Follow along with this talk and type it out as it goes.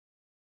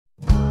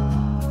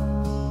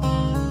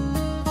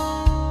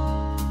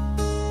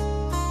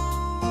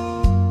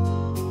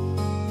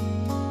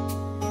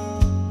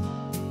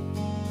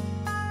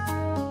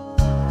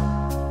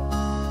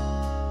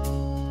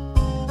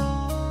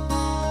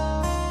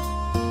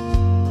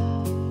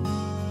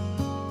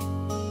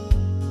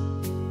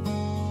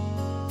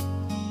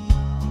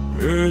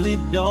Early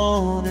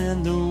dawn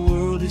and the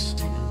world is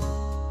still.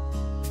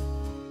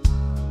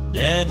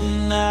 Dad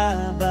and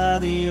I by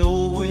the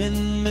old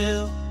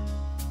windmill,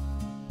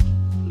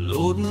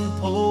 loading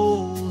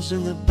poles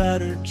in the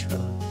battered truck,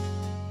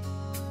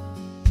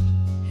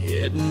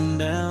 heading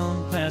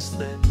down past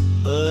that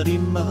muddy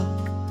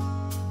muck.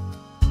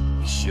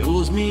 He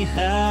shows me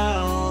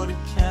how to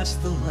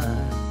cast the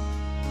line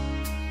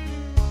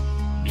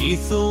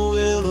beneath the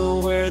willow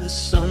where the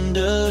sun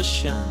does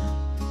shine.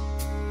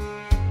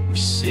 We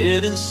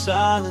sit in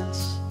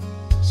silence,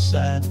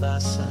 side by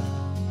side,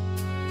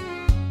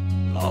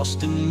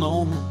 lost in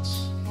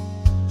moments,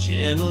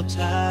 gentle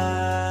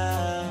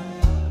tide.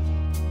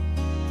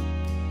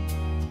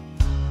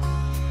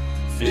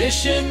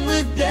 Fishing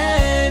with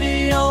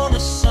Daddy on a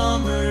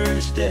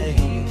summer's day,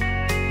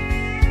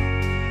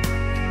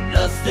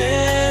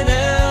 nothing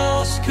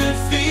else could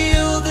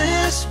feel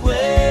this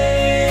way.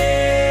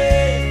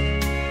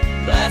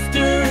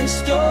 Laughter and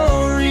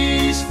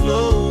stories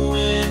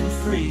flowing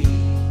free.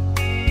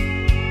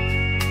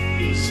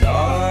 These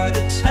are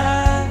the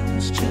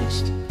times,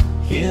 just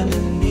him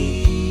and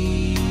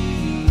me.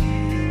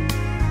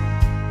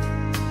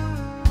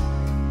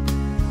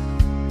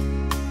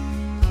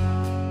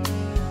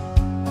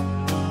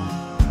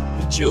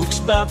 The jokes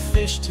about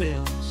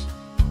fishtails,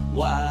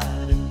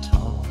 wide and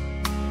tall,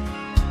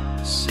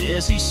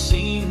 says he's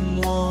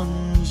seen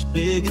ones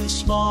big and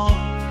small.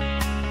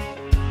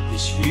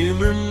 His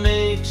humor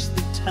makes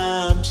the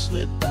time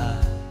slip by.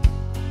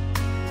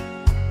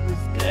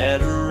 With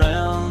Dad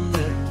around,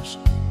 there's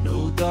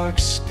no dark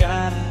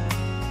sky.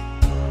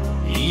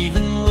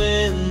 Even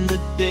when the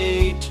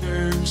day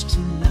turns to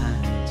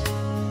night,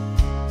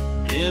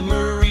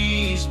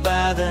 memories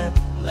by that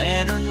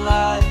lantern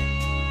light.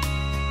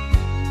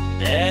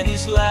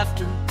 Daddy's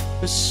laughter,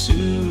 a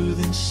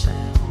soothing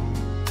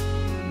sound.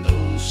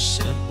 Those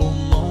simple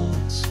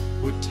moments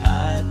were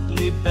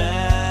tightly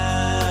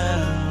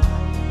bound.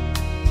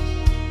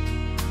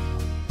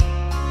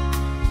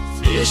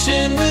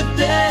 Fishing with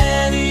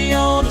Daddy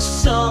on a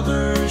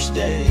summer's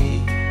day,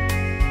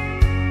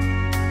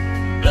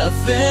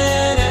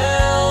 nothing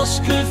else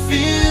could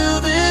feel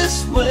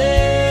this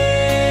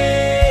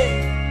way.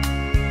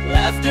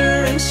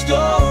 Laughter and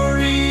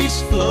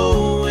stories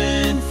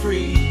flowing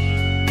free.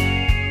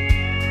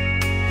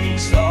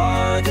 These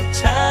are the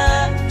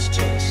times,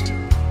 just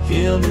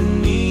him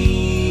and me.